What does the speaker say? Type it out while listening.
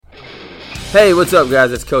Hey, what's up,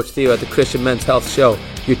 guys? It's Coach Theo at the Christian Men's Health Show.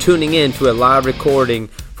 You're tuning in to a live recording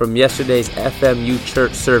from yesterday's FMU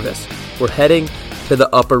church service. We're heading to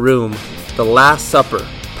the upper room, the Last Supper.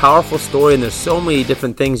 Powerful story, and there's so many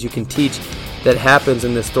different things you can teach that happens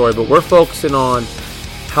in this story, but we're focusing on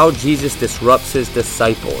how Jesus disrupts his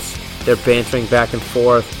disciples. They're bantering back and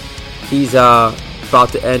forth. He's about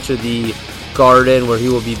to enter the garden where he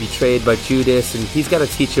will be betrayed by Judas, and he's got to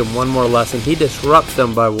teach them one more lesson. He disrupts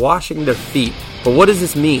them by washing their feet. But what does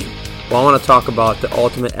this mean? Well, I want to talk about the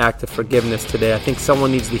ultimate act of forgiveness today. I think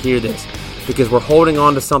someone needs to hear this because we're holding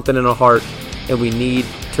on to something in our heart and we need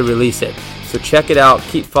to release it. So check it out.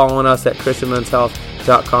 Keep following us at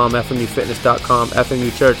christianmenshealth.com, fmufitness.com,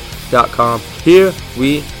 fmuchurch.com. Here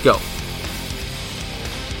we go.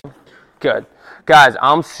 Good. Guys,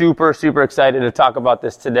 I'm super excited to talk about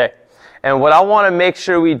this today. And what I want to make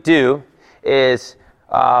sure we do is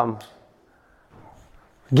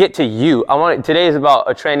get to you. Today is about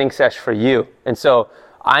a training session for you. And so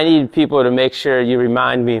I need people to make sure you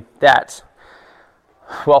remind me that.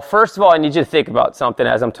 Well, first of all, I need you to think about something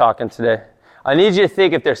as I'm talking today. I need you to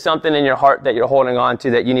think if there's something in your heart that you're holding on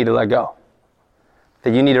to that you need to let go,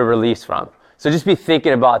 that you need to release from. So just be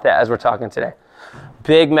thinking about that as we're talking today.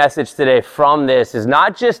 Big message today from this is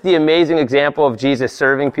not just the amazing example of Jesus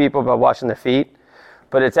serving people by washing their feet,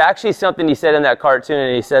 but it's actually something he said in that cartoon,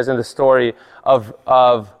 and he says in the story of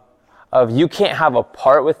you can't have a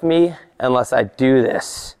part with me unless I do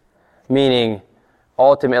this, meaning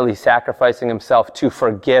ultimately sacrificing himself to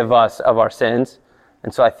forgive us of our sins.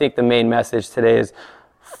 And so I think the main message today is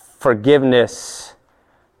forgiveness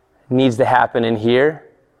needs to happen in here,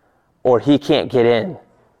 or he can't get in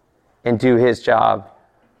and do his job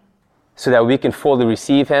so that we can fully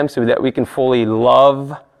receive him, so that we can fully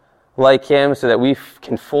love like him, so that we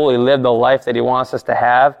can fully live the life that he wants us to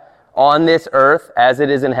have on this earth as it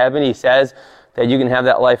is in heaven. He says that you can have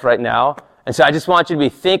that life right now. And so I just want you to be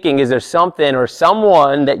thinking, is there something or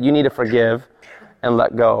someone that you need to forgive and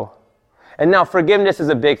let go? And now forgiveness is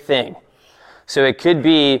a big thing. So it could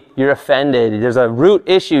be you're offended. There's a root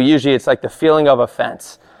issue. Usually it's like the feeling of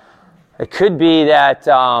offense. It could be that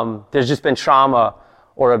there's just been trauma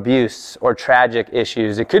or abuse or tragic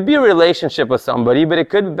issues. It could be a relationship with somebody, but it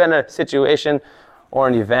could have been a situation or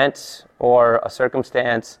an event or a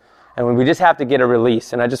circumstance. And we just have to get a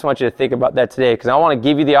release. And I just want you to think about that today because I want to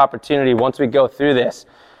give you the opportunity once we go through this.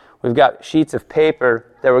 We've got sheets of paper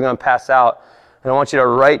that we're going to pass out. And I want you to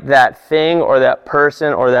write that thing or that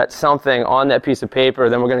person or that something on that piece of paper.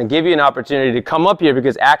 Then we're going to give you an opportunity to come up here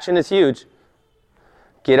because action is huge.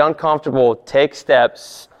 Get uncomfortable, take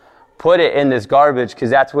steps, put it in this garbage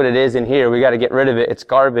because that's what it is in here. We got to get rid of it. It's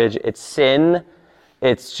garbage. It's sin.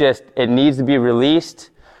 It's just, it needs to be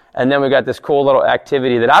released. And then we got this cool little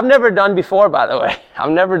activity that I've never done before, by the way.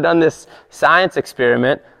 I've never done this science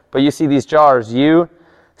experiment, but you see these jars, you,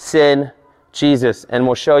 sin, Jesus, and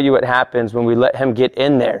we'll show you what happens when we let him get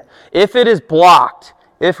in there. If it is blocked,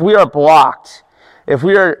 if we are blocked,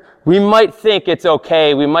 we might think it's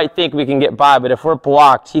okay. We might think we can get by, but if we're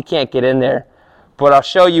blocked, he can't get in there. But I'll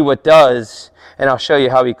show you what does, and I'll show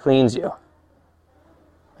you how he cleans you.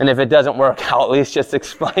 And if it doesn't work, I'll at least just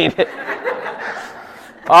explain it.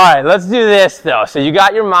 All right, let's do this, though. So you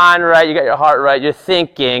got your mind right, you got your heart right, you're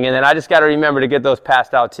thinking, and then I just got to remember to get those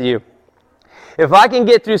passed out to you. If I can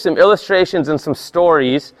get through some illustrations and some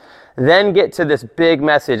stories, then get to this big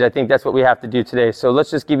message. I think that's what we have to do today. So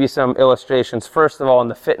let's just give you some illustrations. First of all, in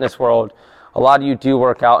the fitness world, a lot of you do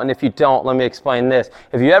work out. And if you don't, let me explain this.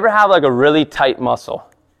 If you ever have like a really tight muscle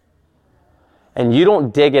and you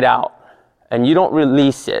don't dig it out and you don't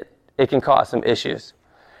release it, it can cause some issues.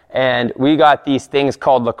 And we got these things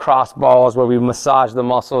called lacrosse balls where we massage the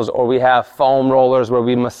muscles, or we have foam rollers where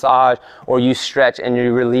we massage, or you stretch and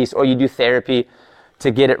you release, or you do therapy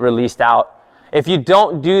to get it released out. If you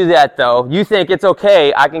don't do that, though, you think it's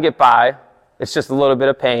okay, I can get by. It's just a little bit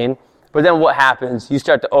of pain. But then what happens? You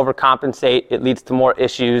start to overcompensate. It leads to more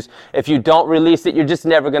issues. If you don't release it, you're just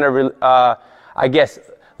never going to,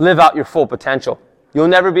 live out your full potential. You'll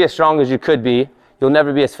never be as strong as you could be. You'll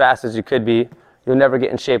never be as fast as you could be. You'll never get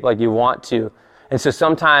in shape like you want to. And so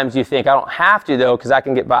sometimes you think, I don't have to, though, because I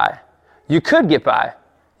can get by. You could get by.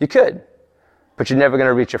 You could. But you're never going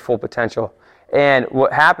to reach your full potential. And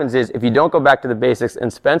what happens is, if you don't go back to the basics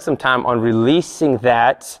and spend some time on releasing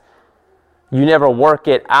that, you never work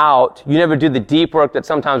it out, you never do the deep work that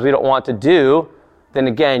sometimes we don't want to do, then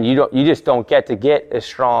again, you just don't get as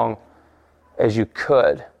strong as you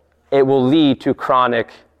could. It will lead to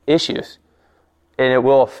chronic issues. And it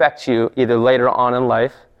will affect you either later on in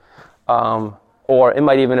life, or it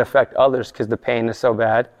might even affect others because the pain is so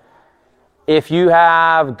bad. If you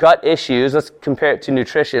have gut issues, let's compare it to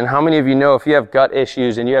nutrition. How many of you know if you have gut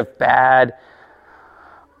issues and you have bad,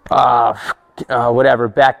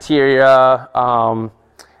 bacteria,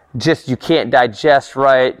 just you can't digest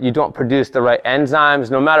right, you don't produce the right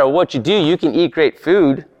enzymes, no matter what you do, you can eat great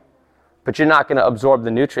food, but you're not going to absorb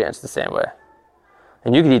the nutrients the same way.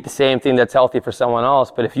 And you can eat the same thing that's healthy for someone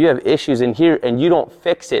else, but if you have issues in here and you don't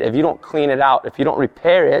fix it, if you don't clean it out, if you don't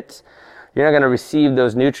repair it, you're not going to receive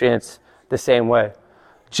those nutrients the same way.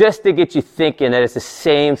 Just to get you thinking that it's the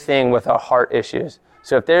same thing with our heart issues.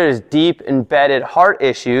 So if there is deep embedded heart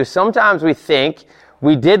issues, sometimes we think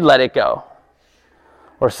we did let it go.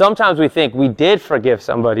 Or sometimes we think we did forgive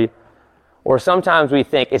somebody. Or sometimes we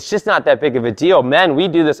think it's just not that big of a deal. Men, we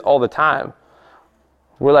do this all the time.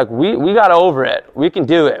 We're like, we got over it. We can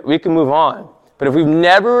do it. We can move on. But if we've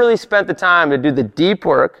never really spent the time to do the deep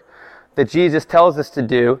work that Jesus tells us to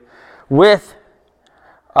do with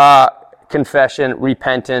confession,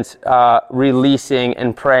 repentance, releasing,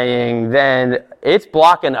 and praying, then it's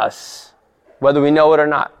blocking us, whether we know it or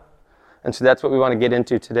not. And so that's what we want to get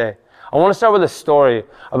into today. I want to start with a story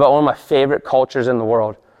about one of my favorite cultures in the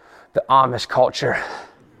world, the Amish culture.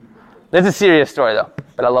 It's a serious story, though,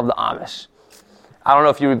 but I love the Amish. I don't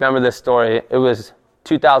know if you remember this story. It was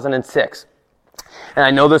 2006. And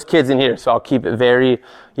I know there's kids in here, so I'll keep it very,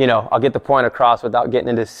 I'll get the point across without getting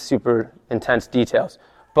into super intense details.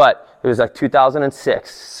 But it was like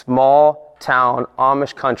 2006, small town,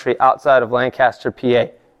 Amish country outside of Lancaster, PA.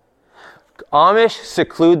 Amish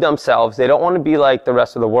seclude themselves. They don't want to be like the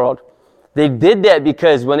rest of the world. They did that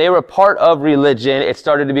because when they were part of religion, it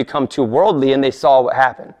started to become too worldly, and they saw what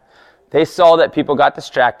happened. They saw that people got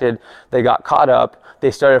distracted, they got caught up,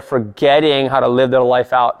 they started forgetting how to live their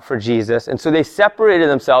life out for Jesus, and so they separated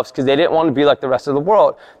themselves because they didn't want to be like the rest of the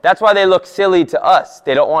world. That's why they look silly to us.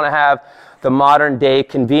 They don't want to have the modern day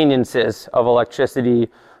conveniences of electricity,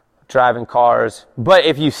 driving cars. But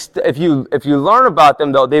if you learn about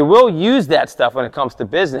them, though, they will use that stuff when it comes to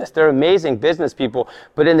business. They're amazing business people,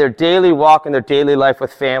 but in their daily walk, in their daily life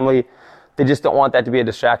with family, they just don't want that to be a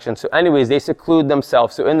distraction. So anyways, they seclude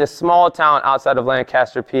themselves. So in this small town outside of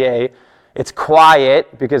Lancaster, PA, it's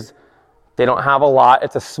quiet because they don't have a lot.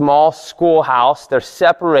 It's a small schoolhouse. They're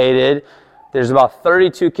separated. There's about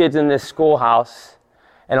 32 kids in this schoolhouse.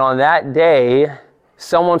 And on that day,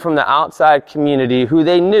 someone from the outside community who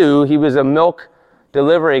they knew, he was a milk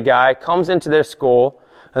delivery guy, comes into their school.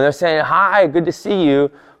 And they're saying, "Hi, good to see you."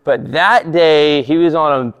 But that day, he was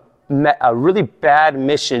on a really bad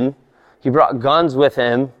mission. He brought guns with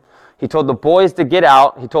him. He told the boys to get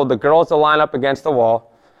out. He told the girls to line up against the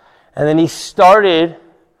wall. And then he started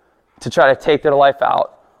to try to take their life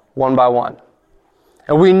out one by one.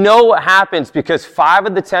 And we know what happens because 5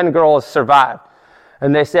 of the 10 girls survived.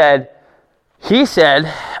 And he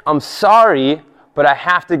said, "I'm sorry, but I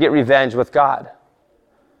have to get revenge with God."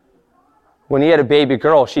 When he had a baby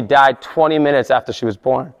girl, she died 20 minutes after she was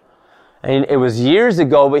born. And it was years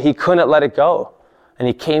ago, but he couldn't let it go. And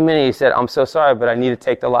he came in and he said, "I'm so sorry, but I need to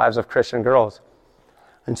take the lives of Christian girls."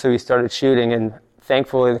 And so he started shooting, and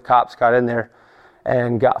thankfully the cops got in there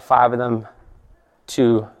and got 5 of them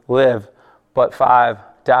to live, but 5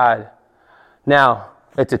 died. Now,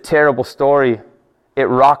 it's a terrible story. It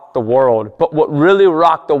rocked the world. But what really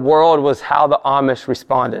rocked the world was how the Amish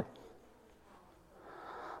responded.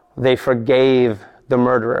 They forgave the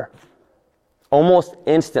murderer almost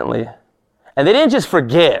instantly. And they didn't just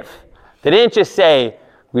forgive. They didn't just say,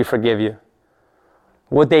 "We forgive you."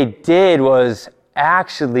 What they did was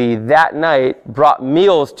actually that night brought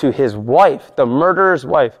meals to his wife, the murderer's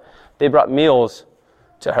wife. They brought meals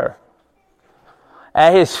to her.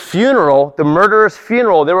 At his funeral, the murderer's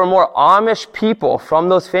funeral, there were more Amish people from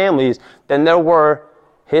those families than there were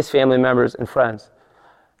his family members and friends.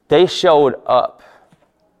 They showed up.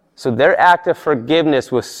 So their act of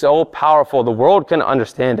forgiveness was so powerful, the world couldn't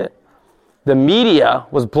understand it. The media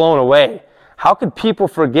was blown away. How could people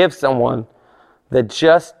forgive someone that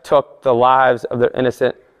just took the lives of their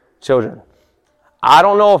innocent children? I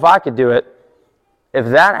don't know if I could do it. If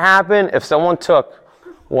that happened, if someone took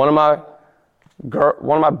one of my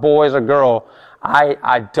boys or girl,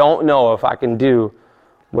 I don't know if I can do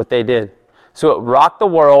what they did. So it rocked the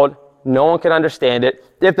world. No one could understand it.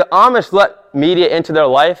 If the Amish let media into their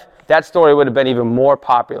life, that story would have been even more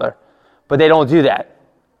popular. But they don't do that.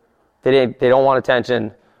 They don't want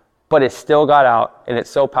attention. But it still got out, and it's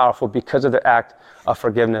so powerful because of their act of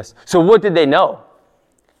forgiveness. So what did they know?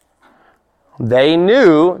 They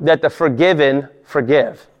knew that the forgiven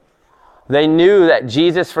forgive. They knew that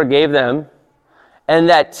Jesus forgave them, and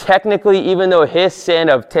that technically, even though his sin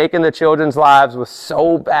of taking the children's lives was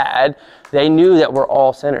so bad, they knew that we're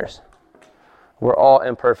all sinners. We're all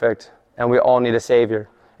imperfect, and we all need a Savior.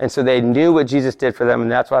 And so they knew what Jesus did for them,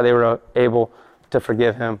 and that's why they were able to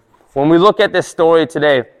forgive him. When we look at this story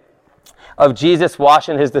today of Jesus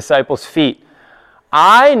washing his disciples' feet,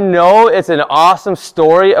 I know it's an awesome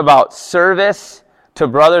story about service to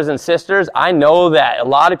brothers and sisters. I know that. A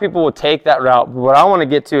lot of people will take that route. But what I want to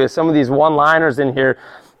get to is some of these one-liners in here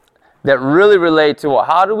that really relate to, well,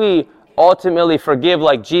 how do we ultimately forgive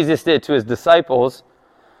like Jesus did to his disciples?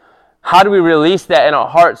 How do we release that in our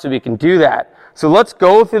hearts so we can do that? So let's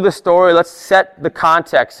go through the story. Let's set the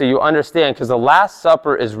context so you understand, because the Last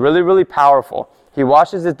Supper is really, really powerful. He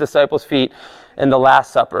washes his disciples' feet in the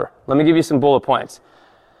Last Supper. Let me give you some bullet points.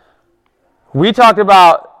 We talked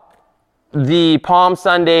about the Palm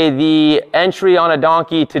Sunday, the entry on a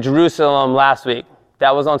donkey to Jerusalem last week.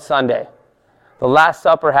 That was on Sunday. The Last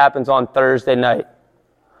Supper happens on Thursday night.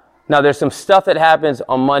 Now, there's some stuff that happens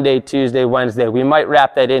on Monday, Tuesday, Wednesday. We might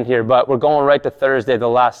wrap that in here, but we're going right to Thursday, the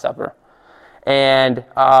Last Supper. And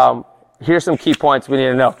here's some key points we need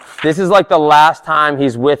to know. This is like the last time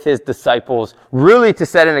he's with his disciples, really to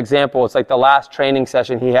set an example. It's like the last training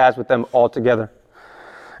session he has with them all together.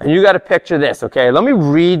 And you got to picture this, okay? Let me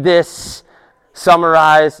read this,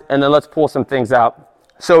 summarize, and then let's pull some things out.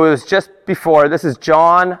 So it was just before, this is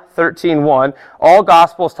John 13:1. All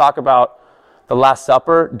Gospels talk about the Last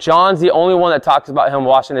Supper. John's the only one that talks about him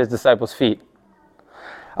washing his disciples' feet.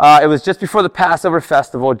 It was just before the Passover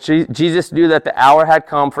festival. Jesus knew that the hour had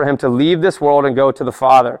come for him to leave this world and go to the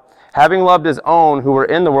Father. Having loved his own who were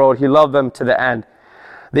in the world, he loved them to the end.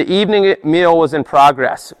 The evening meal was in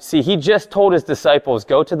progress. See, he just told his disciples,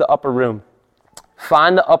 go to the upper room.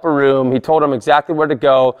 Find the upper room. He told them exactly where to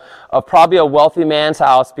go. Probably a wealthy man's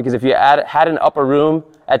house, because if you had an upper room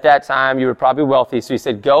at that time, you were probably wealthy. So he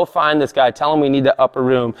said, go find this guy. Tell him we need the upper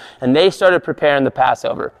room. And they started preparing the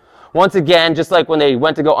Passover. Once again, just like when they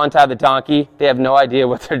went to go untie the donkey, they have no idea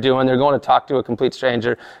what they're doing. They're going to talk to a complete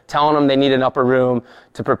stranger, telling them they need an upper room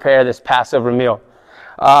to prepare this Passover meal.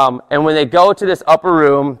 And when they go to this upper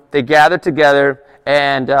room, they gather together,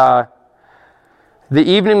 and the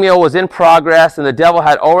evening meal was in progress, and the devil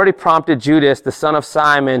had already prompted Judas, the son of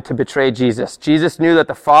Simon, to betray Jesus. Jesus knew that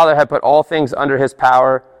the Father had put all things under his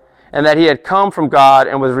power, and that he had come from God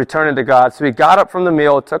and was returning to God. So he got up from the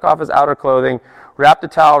meal, took off his outer clothing, wrapped a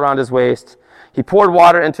towel around his waist. He poured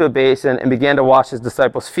water into a basin and began to wash his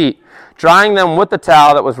disciples' feet, drying them with the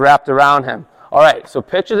towel that was wrapped around him. All right, so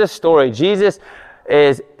picture this story. Jesus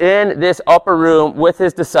is in this upper room with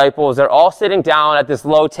his disciples. They're all sitting down at this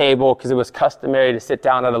low table because it was customary to sit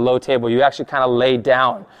down at a low table. You actually kind of laid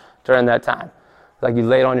down during that time, like you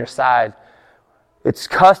laid on your side. It's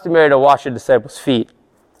customary to wash your disciples' feet.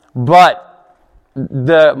 But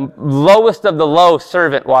the lowest of the low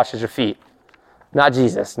servant washes your feet. Not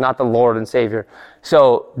Jesus, not the Lord and Savior.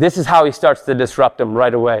 So this is how he starts to disrupt them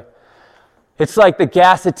right away. It's like the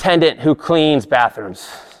gas attendant who cleans bathrooms.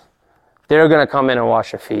 They're going to come in and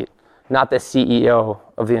wash your feet, not the CEO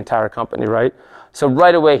of the entire company, right? So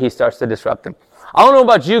right away he starts to disrupt them. I don't know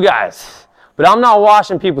about you guys, but I'm not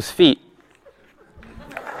washing people's feet.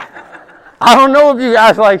 I don't know if you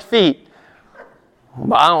guys like feet,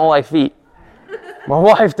 but I don't like feet. My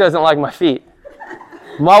wife doesn't like my feet.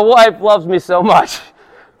 My wife loves me so much,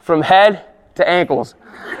 from head to ankles.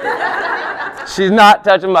 She's not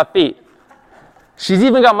touching my feet. She's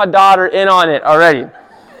even got my daughter in on it already.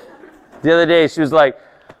 The other day, she was like,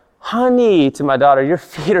 honey, to my daughter, your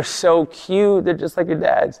feet are so cute. They're just like your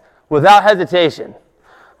dad's. Without hesitation.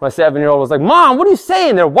 My 7-year-old was like, Mom, what are you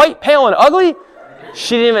saying? They're white, pale, and ugly?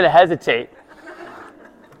 She didn't even hesitate.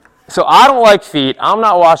 So I don't like feet. I'm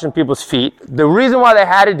not washing people's feet. The reason why they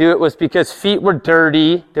had to do it was because feet were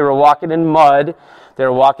dirty. They were walking in mud. They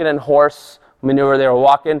were walking in horse manure. They were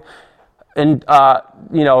walking and,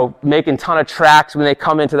 making a ton of tracks when they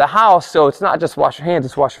come into the house. So it's not just wash your hands,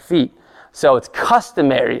 it's wash your feet. So it's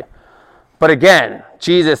customary. But again,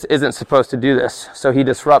 Jesus isn't supposed to do this. So he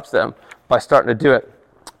disrupts them by starting to do it.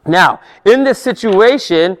 Now, in this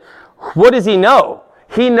situation, what does he know?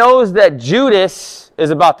 He knows that Judas is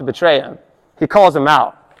about to betray him. He calls him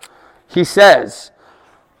out. He says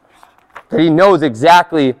that he knows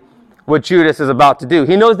exactly what Judas is about to do.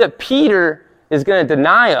 He knows that Peter is going to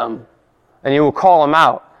deny him, and he will call him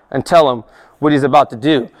out and tell him what he's about to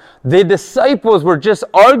do. The disciples were just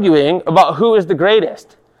arguing about who is the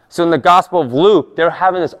greatest. So in the Gospel of Luke, they're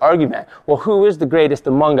having this argument. Well, who is the greatest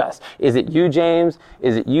among us? Is it you, James?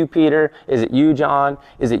 Is it you, Peter? Is it you, John?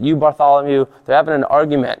 Is it you, Bartholomew? They're having an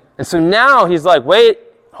argument. And so now he's like, wait,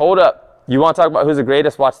 hold up. You want to talk about who's the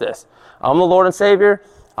greatest? Watch this. I'm the Lord and Savior.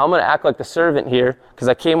 I'm going to act like the servant here because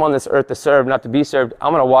I came on this earth to serve, not to be served.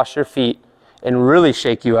 I'm going to wash your feet and really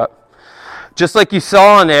shake you up. Just like you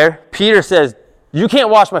saw in there, Peter says, you can't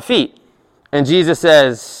wash my feet. And Jesus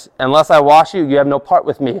says, unless I wash you, you have no part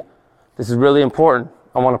with me. This is really important.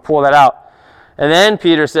 I want to pull that out. And then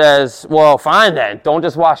Peter says, well, fine then. Don't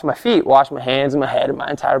just wash my feet. Wash my hands and my head and my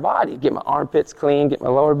entire body. Get my armpits clean. Get my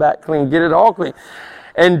lower back clean. Get it all clean.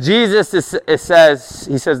 And Jesus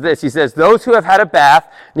says this. Those who have had a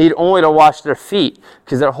bath need only to wash their feet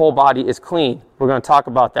because their whole body is clean. We're going to talk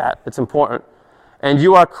about that. It's important. And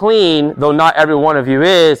you are clean, though not every one of you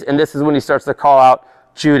is. And this is when he starts to call out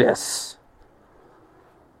Judas.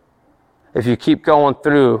 If you keep going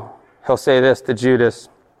through, he'll say this to Judas.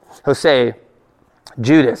 He'll say,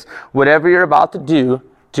 Judas, whatever you're about to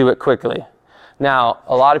do it quickly. Now,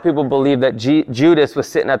 a lot of people believe that Judas was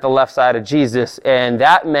sitting at the left side of Jesus, and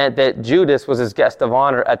that meant that Judas was his guest of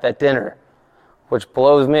honor at that dinner, which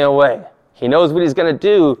blows me away. He knows what he's going to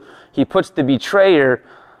do. He puts the betrayer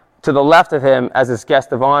to the left of him as his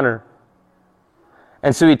guest of honor.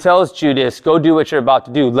 And so he tells Judas, go do what you're about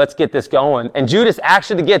to do. Let's get this going. And Judas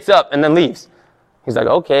actually gets up and then leaves. He's like,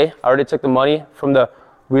 okay, I already took the money from the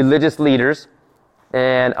religious leaders,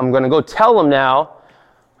 and I'm going to go tell them now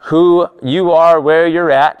who you are, where you're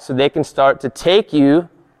at, so they can start to take you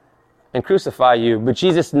and crucify you. But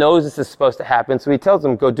Jesus knows this is supposed to happen, so he tells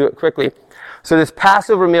them, go do it quickly. So this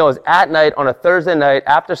Passover meal is at night on a Thursday night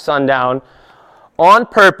after sundown, on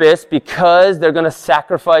purpose, because they're going to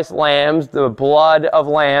sacrifice lambs, the blood of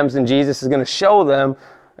lambs, and Jesus is going to show them,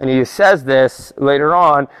 and he says this later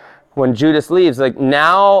on when Judas leaves, like,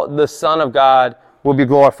 now the Son of God will be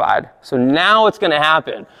glorified. So now it's going to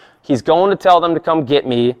happen. He's going to tell them to come get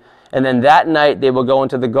me, and then that night they will go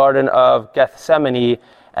into the Garden of Gethsemane,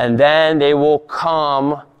 and then they will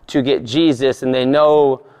come to get Jesus, and they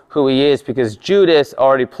know who he is because Judas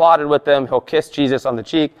already plotted with them. He'll kiss Jesus on the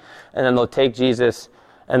cheek, and then they'll take Jesus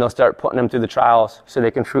and they'll start putting him through the trials so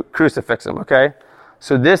they can crucifix him, okay?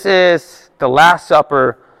 So this is the Last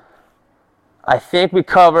Supper. I think we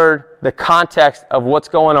covered the context of what's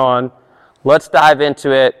going on. Let's dive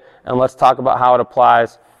into it, and let's talk about how it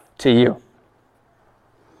applies to you.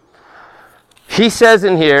 He says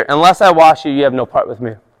in here, unless I wash you, you have no part with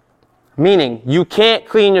me. Meaning, you can't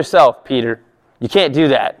clean yourself, Peter. You can't do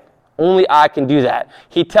that. Only I can do that.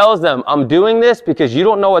 He tells them, I'm doing this because you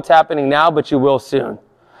don't know what's happening now, but you will soon.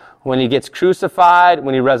 When he gets crucified,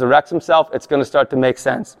 when he resurrects himself, it's going to start to make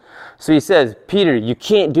sense. So he says, Peter, you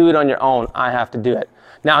can't do it on your own. I have to do it.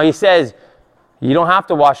 Now he says, you don't have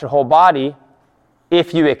to wash your whole body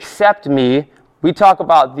if you accept me. We talk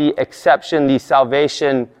about the exception, the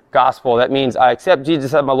salvation gospel. That means I accept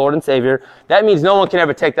Jesus as my Lord and Savior. That means no one can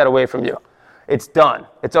ever take that away from you. It's done.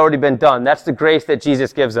 It's already been done. That's the grace that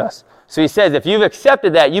Jesus gives us. So he says, if you've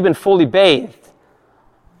accepted that, you've been fully bathed.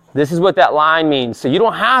 This is what that line means. So you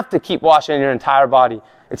don't have to keep washing your entire body.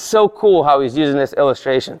 It's so cool how he's using this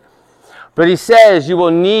illustration. But he says you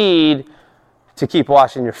will need to keep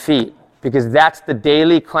washing your feet because that's the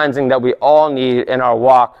daily cleansing that we all need in our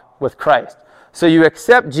walk with Christ. So you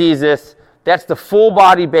accept Jesus. That's the full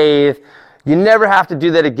body bathe. You never have to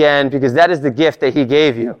do that again because that is the gift that he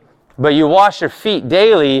gave you. But you wash your feet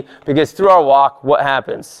daily because through our walk, what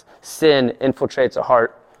happens? Sin infiltrates our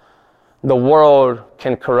heart. The world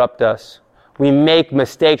can corrupt us. We make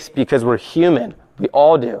mistakes because we're human. We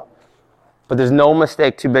all do. But there's no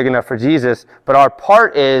mistake too big enough for Jesus. But our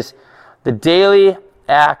part is the daily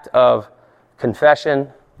act of confession,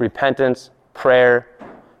 repentance, prayer,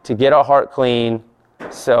 to get our heart clean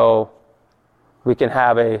so we can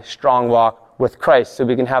have a strong walk with Christ, so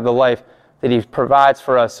we can have the life that he provides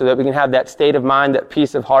for us, so that we can have that state of mind, that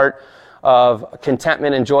peace of heart, of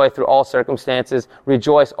contentment and joy through all circumstances.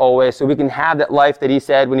 Rejoice always, so we can have that life that he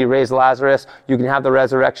said when he raised Lazarus. You can have the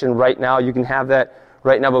resurrection right now. You can have that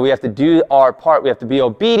right now, but we have to do our part. We have to be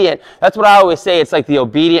obedient. That's what I always say. It's like the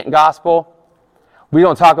obedient gospel. We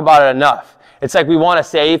don't talk about it enough. It's like we want to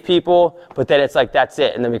save people, but then it's like that's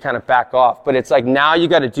it, and then we kind of back off. But it's like now you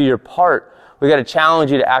got to do your part. We got to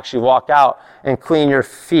challenge you to actually walk out and clean your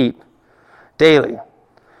feet daily.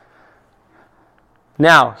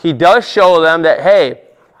 Now, he does show them that, hey,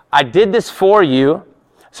 I did this for you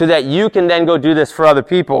so that you can then go do this for other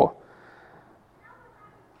people.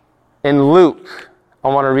 In Luke, I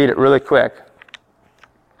want to read it really quick.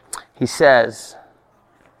 He says,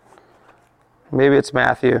 maybe it's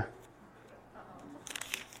Matthew,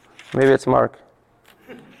 maybe it's Mark.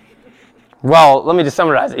 Well, let me just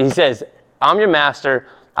summarize it. He says, I'm your master,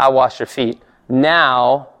 I wash your feet.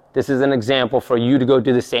 Now, this is an example for you to go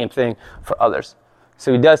do the same thing for others.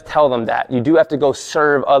 So he does tell them that. You do have to go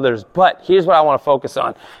serve others. But here's what I want to focus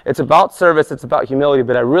on. It's about service, it's about humility,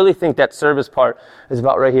 but I really think that service part is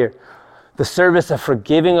about right here. the service of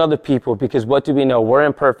forgiving other people, because what do we know? We're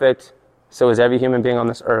imperfect, so is every human being on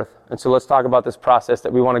this earth. And so let's talk about this process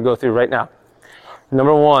that we want to go through right now.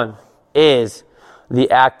 Number one is the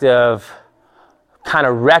act of kind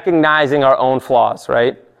of recognizing our own flaws,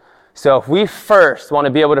 right? So if we first want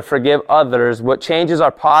to be able to forgive others, what changes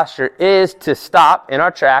our posture is to stop in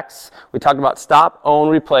our tracks. We talked about stop, own,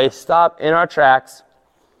 replace. Stop in our tracks.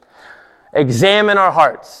 Examine our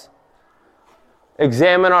hearts.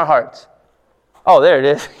 Examine our hearts. Oh, there it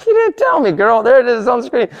is. You didn't tell me, girl. There it is on the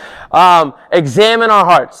screen. Examine our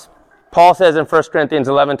hearts. Paul says in 1 Corinthians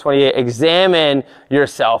 11:28, examine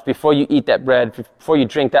yourself before you eat that bread, before you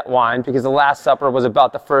drink that wine, because the Last Supper was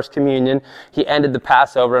about the first communion. He ended the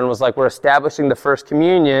Passover and was like, we're establishing the first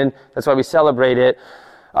communion. That's why we celebrate it.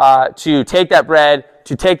 To take that bread,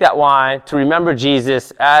 to take that wine, to remember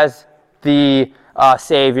Jesus as the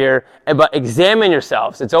Savior. But examine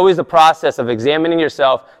yourselves. It's always the process of examining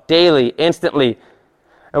yourself daily, instantly.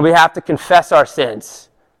 And we have to confess our sins,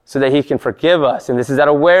 so that he can forgive us. And this is that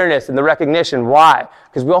awareness and the recognition. Why?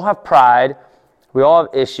 Because we all have pride. We all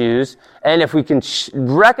have issues. And if we can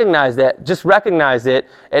recognize that, just recognize it,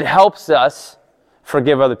 it helps us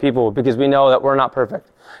forgive other people, because we know that we're not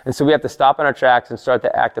perfect. And so we have to stop in our tracks and start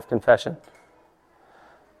the act of confession.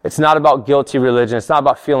 It's not about guilty religion. It's not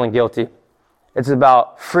about feeling guilty. It's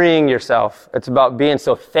about freeing yourself. It's about being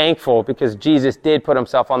so thankful because Jesus did put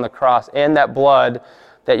himself on the cross, and that blood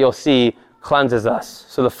that you'll see cleanses us.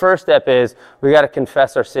 So the first step is we got to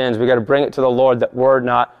confess our sins. We got to bring it to the Lord that we're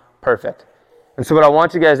not perfect. And so what I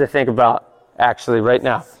want you guys to think about actually right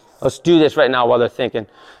now, let's do this right now while they're thinking.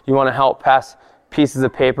 You want to help pass pieces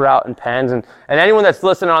of paper out and pens, and anyone that's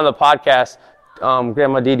listening on the podcast,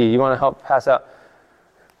 Grandma Didi, you want to help pass out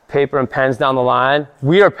paper and pens down the line?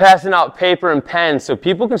 We are passing out paper and pens so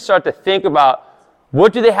people can start to think about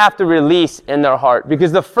what do they have to release in their heart.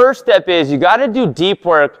 Because the first step is you got to do deep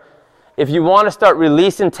work if you want to start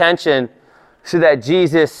releasing tension so that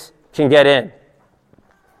Jesus can get in.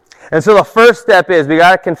 And so the first step is we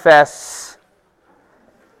got to confess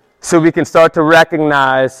so we can start to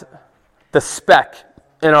recognize the speck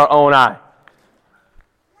in our own eye.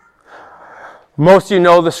 Most of you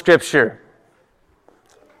know the scripture.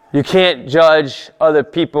 You can't judge other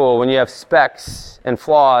people when you have specks and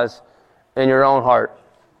flaws in your own heart,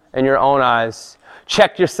 in your own eyes.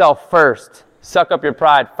 Check yourself first. Suck up your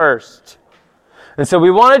pride first. And so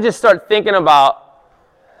we want to just start thinking about,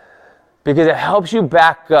 because it helps you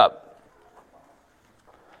back up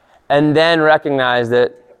and then recognize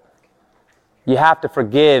that you have to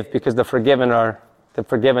forgive, because the forgiven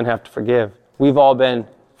have to forgive. We've all been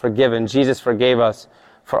forgiven. Jesus forgave us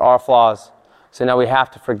for our flaws. So now we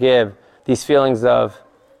have to forgive these feelings of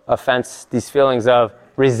offense, these feelings of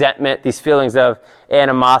resentment, these feelings of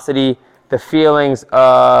animosity, the feelings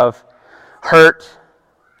of hurt.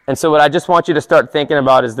 And so what I just want you to start thinking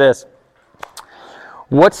about is this.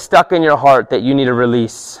 What's stuck in your heart that you need to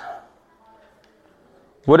release?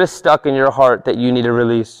 What is stuck in your heart that you need to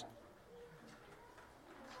release?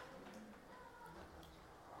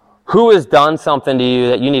 Who has done something to you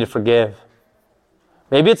that you need to forgive?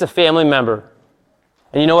 Maybe it's a family member.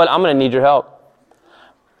 And you know what? I'm going to need your help.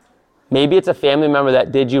 Maybe it's a family member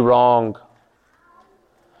that did you wrong.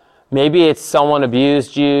 Maybe it's someone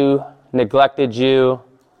abused you, neglected you,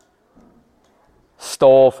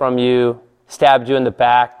 stole from you, stabbed you in the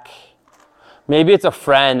back. Maybe it's a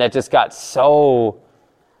friend that just got so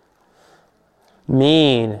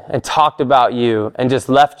mean and talked about you and just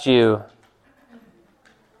left you.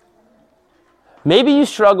 Maybe you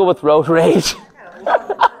struggle with road rage.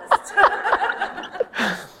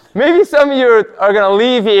 Maybe some of you are going to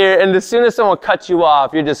leave here, and as soon as someone cuts you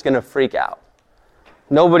off, you're just going to freak out.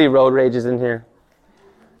 Nobody road rages in here.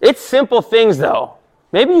 It's simple things, though.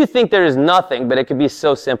 Maybe you think there is nothing, but it could be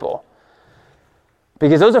so simple.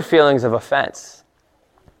 Because those are feelings of offense.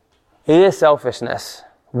 It is selfishness.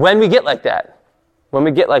 When we get like that, when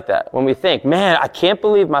we think, man, I can't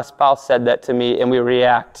believe my spouse said that to me, and we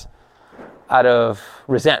react out of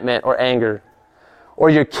resentment or anger. Or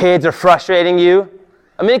your kids are frustrating you.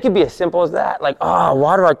 I mean, it could be as simple as that. Like, oh,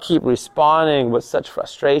 why do I keep responding with such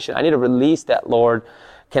frustration? I need to release that, Lord.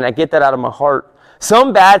 Can I get that out of my heart?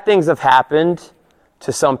 Some bad things have happened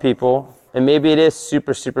to some people, and maybe it is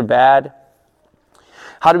super, super bad.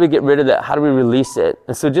 How do we get rid of that? How do we release it?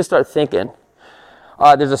 And so just start thinking.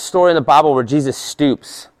 There's a story in the Bible where Jesus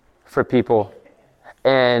stoops for people.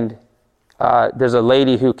 And there's a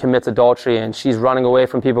lady who commits adultery, and she's running away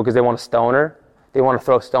from people because they want to stone her. They want to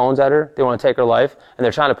throw stones at her. They want to take her life. And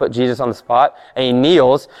they're trying to put Jesus on the spot. And he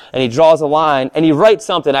kneels, and he draws a line, and he writes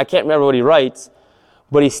something. I can't remember what he writes.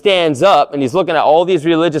 But he stands up and he's looking at all these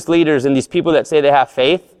religious leaders and these people that say they have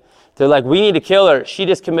faith. They're like, we need to kill her. She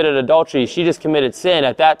just committed adultery. She just committed sin.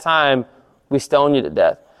 At that time, we stone you to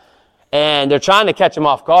death. And they're trying to catch him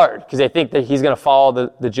off guard because they think that he's going to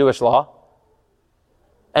follow the Jewish law.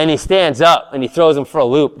 And he stands up and he throws them for a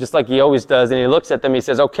loop, just like he always does. And he looks at them. He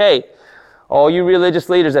says, okay, all you religious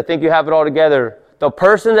leaders, I think you have it all together. The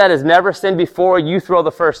person that has never sinned before, you throw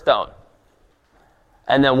the first stone.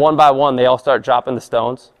 And then one by one, they all start dropping the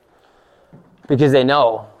stones because they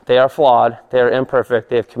know they are flawed, they are imperfect,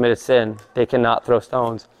 they have committed sin. They cannot throw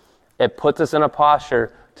stones. It puts us in a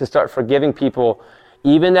posture to start forgiving people,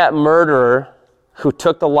 even that murderer who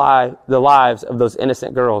took the lives of those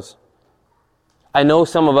innocent girls. I know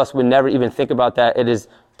some of us would never even think about that. It is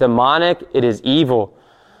demonic, it is evil.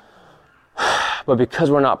 But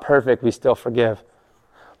because we're not perfect, we still forgive.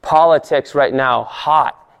 Politics right now,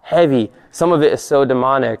 hot, heavy. Some of it is so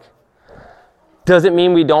demonic. Doesn't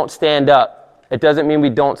mean we don't stand up. It doesn't mean we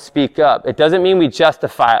don't speak up. It doesn't mean we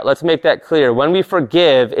justify it. Let's make that clear. When we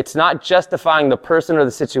forgive, it's not justifying the person or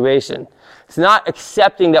the situation. It's not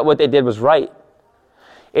accepting that what they did was right.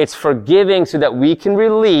 It's forgiving so that we can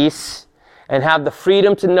release and have the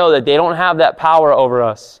freedom to know that they don't have that power over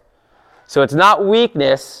us. So it's not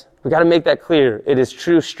weakness. We got to make that clear. It is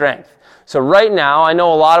true strength. So right now, I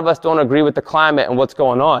know a lot of us don't agree with the climate and what's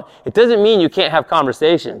going on. It doesn't mean you can't have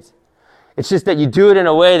conversations. It's just that you do it in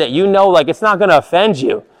a way that you know, like, it's not going to offend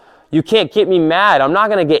you. You can't get me mad. I'm not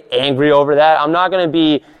going to get angry over that. I'm not going to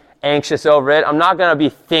be anxious over it. I'm not going to be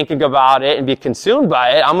thinking about it and be consumed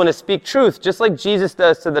by it. I'm going to speak truth, just like Jesus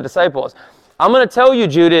does to the disciples. I'm going to tell you,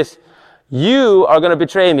 Judas, you are going to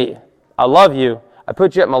betray me. I love you. I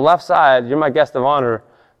put you at my left side. You're my guest of honor,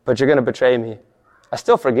 but you're going to betray me. I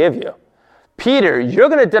still forgive you. Peter, you're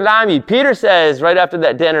going to deny me. Peter says right after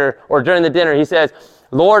that dinner or during the dinner, he says,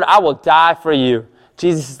 Lord, I will die for you.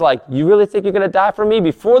 Jesus is like, you really think you're going to die for me?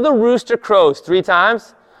 Before the rooster crows 3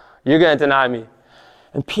 times, you're going to deny me.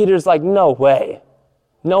 And Peter's like, no way.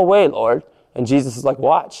 No way, Lord. And Jesus is like,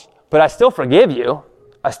 watch. But I still forgive you.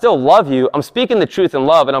 I still love you. I'm speaking the truth in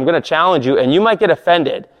love, and I'm going to challenge you, and you might get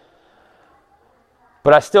offended.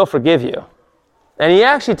 But I still forgive you. And he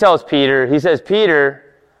actually tells Peter, he says, Peter,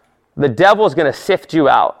 the devil's going to sift you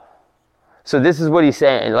out. So this is what he's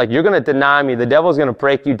saying. Like, you're going to deny me. The devil's going to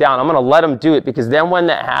break you down. I'm going to let him do it because then when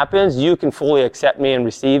that happens, you can fully accept me and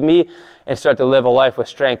receive me and start to live a life with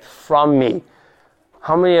strength from me.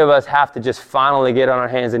 How many of us have to just finally get on our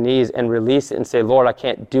hands and knees and release it and say, Lord, I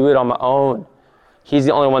can't do it on my own. He's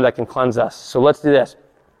the only one that can cleanse us. So let's do this.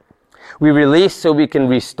 We release so we can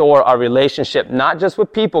restore our relationship, not just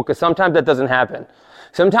with people, because sometimes that doesn't happen.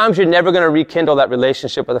 Sometimes you're never going to rekindle that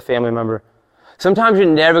relationship with a family member. Sometimes you're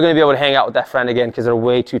never going to be able to hang out with that friend again because they're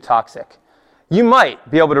way too toxic. You might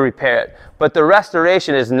be able to repair it, but the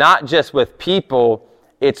restoration is not just with people,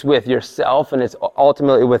 it's with yourself and it's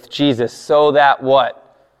ultimately with Jesus so that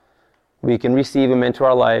what? We can receive him into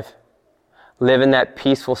our life, live in that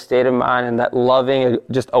peaceful state of mind and that loving,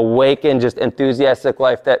 just awakened, just enthusiastic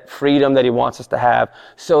life, that freedom that he wants us to have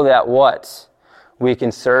so that what? We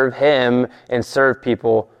can serve him and serve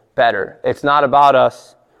people better. It's not about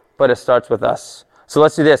us, but it starts with us. So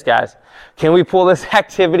let's do this, guys. Can we pull this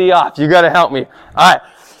activity off? You got to help me. All right.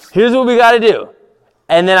 Here's what we got to do.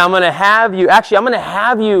 And then I'm going to have you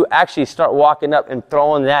actually start walking up and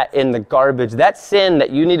throwing that in the garbage. That sin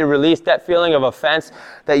that you need to release, that feeling of offense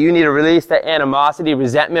that you need to release, that animosity,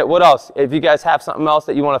 resentment. What else? If you guys have something else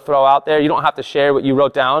that you want to throw out there, you don't have to share what you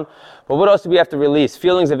wrote down. But what else do we have to release?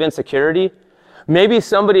 Feelings of insecurity. Maybe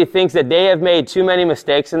somebody thinks that they have made too many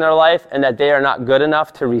mistakes in their life and that they are not good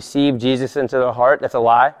enough to receive Jesus into their heart. That's a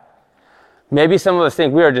lie. Maybe some of us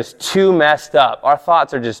think we are just too messed up. Our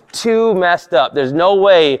thoughts are just too messed up. There's no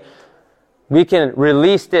way we can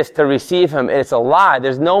release this to receive him. It's a lie.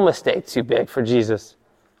 There's no mistake too big for Jesus.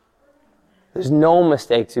 There's no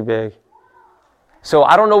mistake too big. So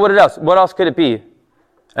I don't know what else could it be?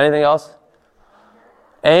 Anything else?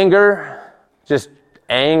 Anger. Just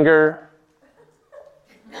anger.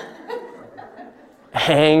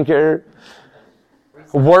 Anger.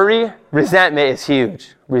 Worry. Resentment is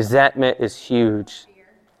huge. Resentment is huge.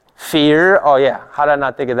 Fear. Oh yeah. How did I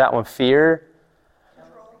not think of that one? Fear.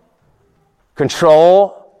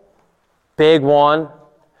 Control. Big one.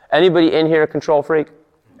 Anybody in here a control freak?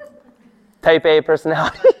 Type A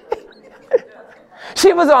personality?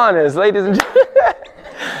 She was honest, ladies and gentlemen.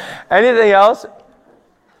 Anything else?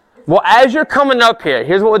 Well, as you're coming up here,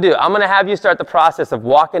 here's what we'll do. I'm going to have you start the process of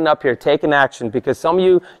walking up here, taking action, because some of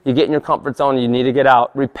you get in your comfort zone and you need to get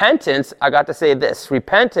out. Repentance, I got to say this,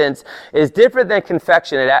 repentance is different than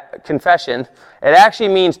confession. It actually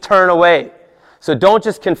means turn away. So don't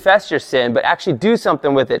just confess your sin, but actually do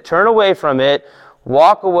something with it. Turn away from it.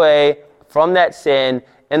 Walk away from that sin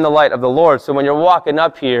in the light of the Lord. So when you're walking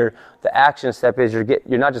up here, the action step is you're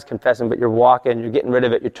not just confessing, but you're walking, you're getting rid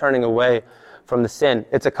of it, you're turning away from the sin.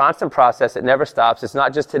 It's a constant process. It never stops. It's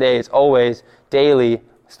not just today. It's always, daily.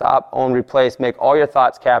 Stop, own, replace. Make all your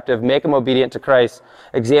thoughts captive. Make them obedient to Christ.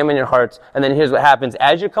 Examine your hearts. And then here's what happens.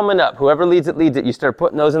 As you're coming up, whoever leads it, you start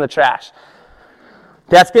putting those in the trash.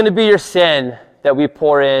 That's going to be your sin that we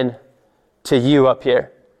pour in to you up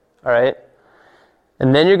here. All right?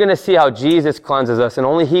 And then you're going to see how Jesus cleanses us, and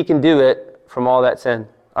only he can do it from all that sin.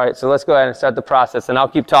 All right, so let's go ahead and start the process, and I'll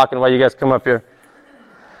keep talking while you guys come up here.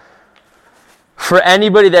 For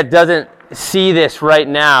anybody that doesn't see this right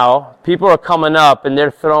now, people are coming up, and they're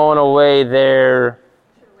throwing away their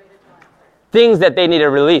things that they need to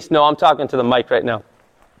release. No, I'm talking to the mic right now.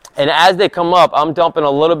 And as they come up, I'm dumping a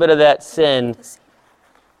little bit of that sin.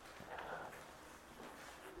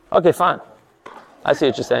 Okay, fine. I see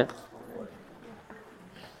what you're saying.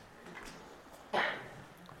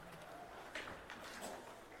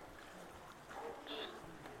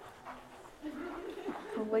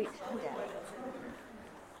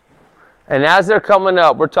 And as they're coming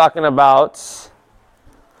up, we're talking about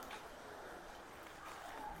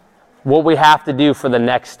what we have to do for the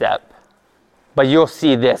next step. But you'll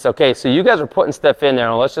see this. Okay, so you guys are putting stuff in there,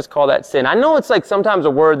 and let's just call that sin. I know it's like sometimes a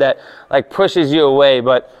word that like pushes you away,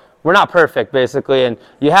 but we're not perfect, basically. And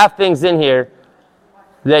you have things in here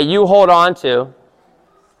that you hold on to,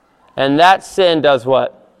 and that sin does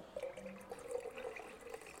what?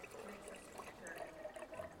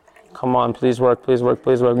 Come on, please work, please work,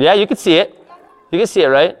 please work. Yeah, you can see it. You can see it,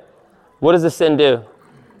 right? What does the sin do?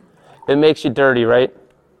 It makes you dirty, right?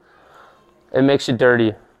 It makes you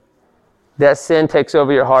dirty. That sin takes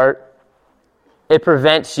over your heart. It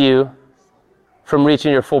prevents you from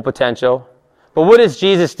reaching your full potential. But what does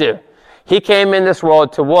Jesus do? He came in this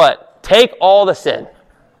world to what? Take all the sin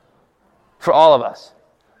for all of us.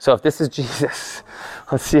 So if this is Jesus,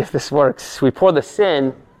 let's see if this works. We pour the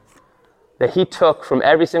sin that he took from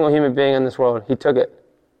every single human being in this world. He took it.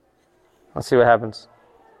 Let's see what happens.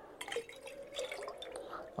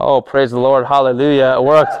 Oh, praise the Lord. Hallelujah. It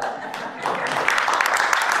worked.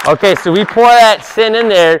 Okay, so we pour that sin in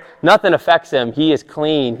there. Nothing affects him. He is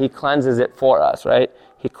clean. He cleanses it for us, right?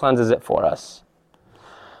 He cleanses it for us.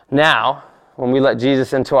 Now, when we let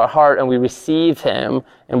Jesus into our heart and we receive him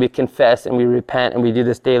and we confess and we repent and we do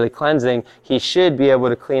this daily cleansing, he should be able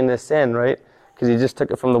to clean this sin, right? Because he just took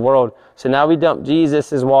it from the world. So now we dump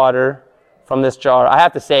Jesus' water from this jar. I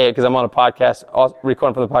have to say it because I'm on a podcast,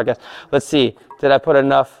 recording from the podcast. Let's see. Did I put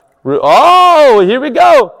enough? Oh, here we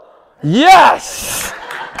go. Yes!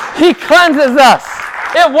 He cleanses us.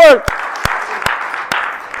 It worked.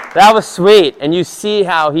 That was sweet. And you see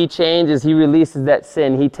how he changes. He releases that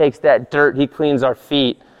sin. He takes that dirt. He cleans our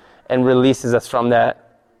feet and releases us from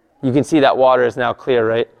that. You can see that water is now clear,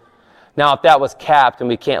 right? Now, if that was capped and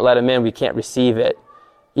we can't let him in, we can't receive it.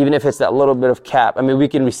 Even if it's that little bit of cap. I mean, we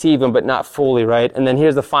can receive him, but not fully, right? And then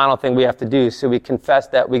here's the final thing we have to do. So we confess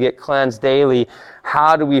that we get cleansed daily.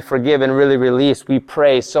 How do we forgive and really release? We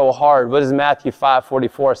pray so hard. What does Matthew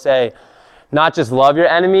 5:44 say? Not just love your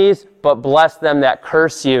enemies, but bless them that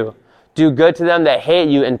curse you. Do good to them that hate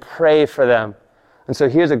you and pray for them. And so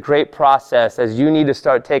here's a great process as you need to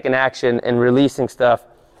start taking action and releasing stuff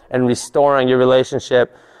and restoring your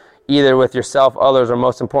relationship either with yourself, others, or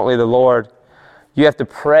most importantly, the Lord. You have to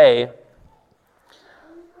pray.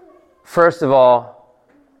 First of all,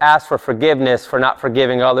 ask for forgiveness for not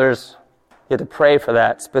forgiving others. You have to pray for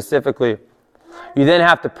that specifically. You then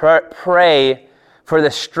have to pray for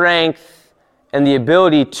the strength and the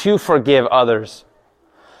ability to forgive others.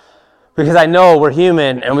 Because I know we're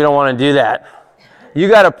human and we don't want to do that. You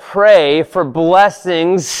got to pray for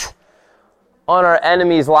blessings on our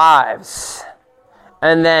enemies' lives.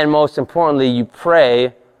 And then most importantly, you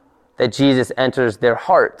pray that Jesus enters their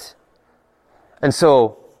heart. And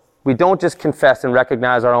so we don't just confess and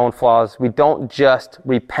recognize our own flaws. We don't just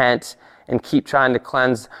repent and keep trying to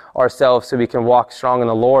cleanse ourselves so we can walk strong in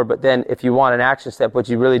the Lord. But then if you want an action step, what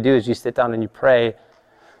you really do is you sit down and you pray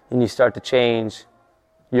and you start to change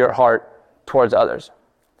your heart towards others.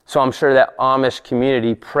 So I'm sure that Amish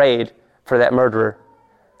community prayed for that murderer.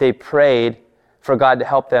 They prayed for God to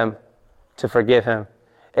help them to forgive him.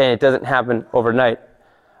 And it doesn't happen overnight.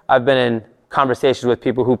 I've been in conversations with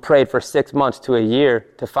people who prayed for 6 months to a year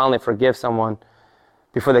to finally forgive someone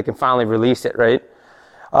before they can finally release it, right?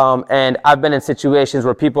 And I've been in situations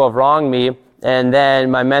where people have wronged me, and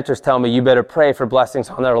then my mentors tell me, you better pray for blessings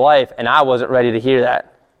on their life, and I wasn't ready to hear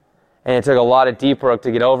that. And it took a lot of deep work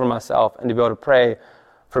to get over myself and to be able to pray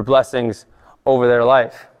for blessings over their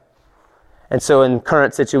life. And so in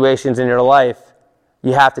current situations in your life,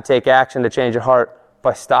 you have to take action to change your heart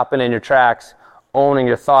by stopping in your tracks, owning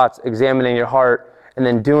your thoughts, examining your heart, and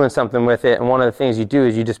then doing something with it. And one of the things you do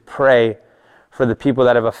is you just pray for the people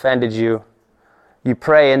that have offended you. You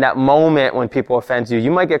pray in that moment when people offend you.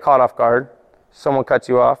 You might get caught off guard. Someone cuts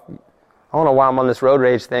you off. I don't know why I'm on this road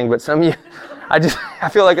rage thing, but some of you, I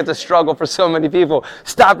feel like it's a struggle for so many people.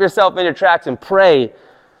 Stop yourself in your tracks and pray,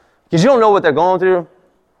 because you don't know what they're going through.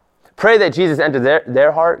 Pray that Jesus entered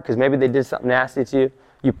their heart, because maybe they did something nasty to you.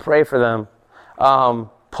 You pray for them.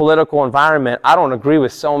 Political environment. I don't agree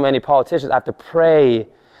with so many politicians. I have to pray.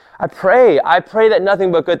 I pray that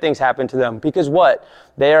nothing but good things happen to them, because what?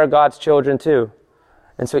 They are God's children too.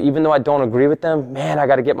 And so even though I don't agree with them, man, I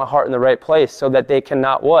got to get my heart in the right place so that they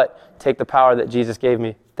cannot what? Take the power that Jesus gave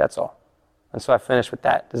me. That's all. And so I finished with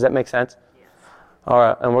that. Does that make sense? Yes. All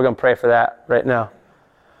right, and we're going to pray for that right now.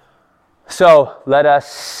 So let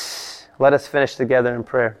us finish together in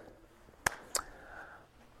prayer.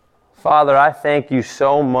 Father, I thank you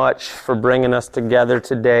so much for bringing us together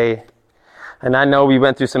today. And I know we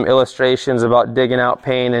went through some illustrations about digging out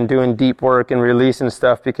pain and doing deep work and releasing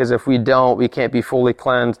stuff, because if we don't, we can't be fully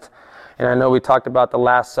cleansed. And I know we talked about the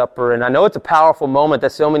Last Supper, and I know it's a powerful moment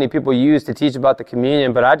that so many people use to teach about the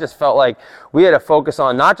communion, but I just felt like we had to focus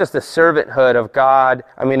on not just the servanthood of God,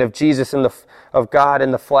 of Jesus and of God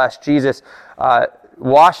in the flesh, Jesus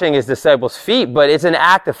washing his disciples' feet, but it's an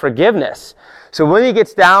act of forgiveness. So when he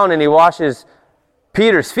gets down and he washes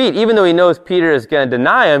Peter's feet, even though he knows Peter is going to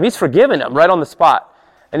deny him, he's forgiven him right on the spot.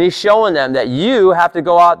 And he's showing them that you have to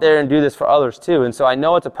go out there and do this for others too. And so I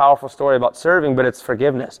know it's a powerful story about serving, but it's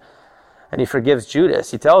forgiveness. And he forgives Judas.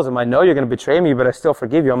 He tells him, I know you're going to betray me, but I still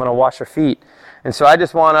forgive you. I'm going to wash your feet. And so I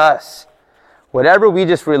just want us, whatever we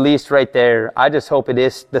just released right there, I just hope it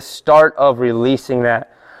is the start of releasing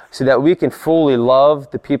that, so that we can fully love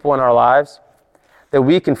the people in our lives, that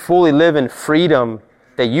we can fully live in freedom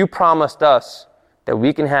that you promised us that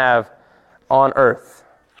we can have on earth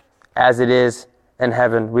as it is in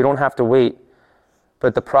heaven. We don't have to wait,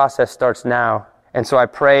 but the process starts now. And so I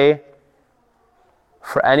pray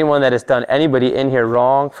for anyone that has done anybody in here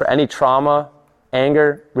wrong, for any trauma,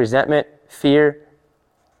 anger, resentment, fear,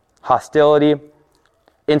 hostility,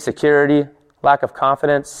 insecurity, lack of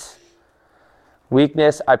confidence,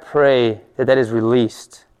 weakness, I pray that that is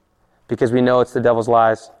released, because we know it's the devil's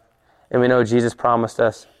lies, and we know Jesus promised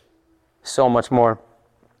us so much more.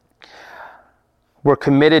 We're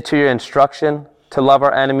committed to your instruction to love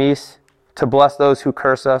our enemies, to bless those who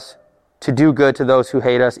curse us, to do good to those who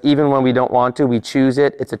hate us, even when we don't want to. We choose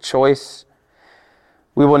it. It's a choice.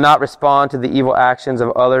 We will not respond to the evil actions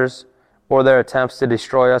of others or their attempts to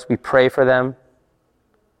destroy us. We pray for them.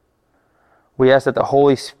 We ask that the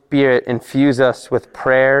Holy Spirit infuse us with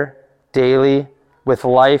prayer daily, with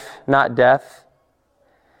life, not death,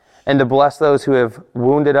 and to bless those who have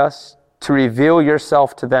wounded us, to reveal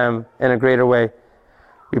yourself to them in a greater way.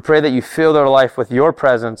 We pray that you fill their life with your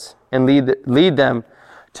presence and lead them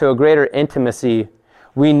to a greater intimacy.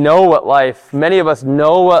 We know what many of us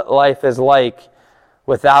know what life is like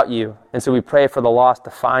without you. And so we pray for the lost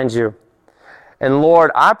to find you. And Lord,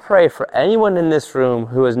 I pray for anyone in this room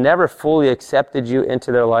who has never fully accepted you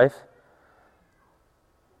into their life,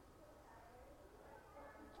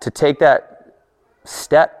 to take that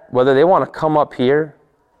step, whether they want to come up here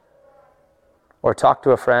or talk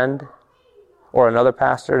to a friend or another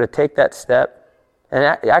pastor, to take that step. And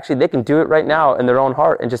actually, they can do it right now in their own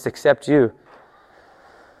heart and just accept you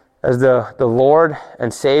as the Lord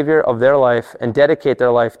and Savior of their life and dedicate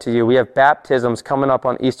their life to you. We have baptisms coming up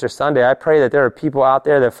on Easter Sunday. I pray that there are people out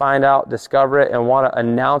there that find out, discover it, and want to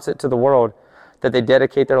announce it to the world that they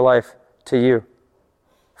dedicate their life to you.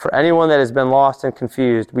 For anyone that has been lost and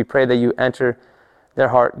confused, we pray that you enter their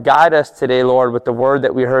heart. Guide us today, Lord, with the word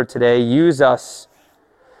that we heard today. Use us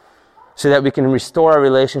so that we can restore our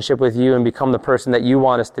relationship with you and become the person that you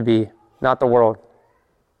want us to be, not the world.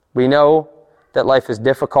 We know that life is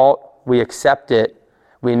difficult. We accept it.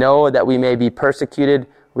 We know that we may be persecuted.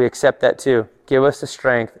 We accept that too. Give us the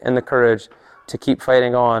strength and the courage to keep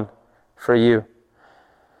fighting on for you.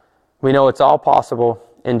 We know it's all possible.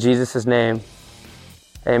 In Jesus' name,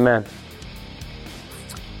 amen.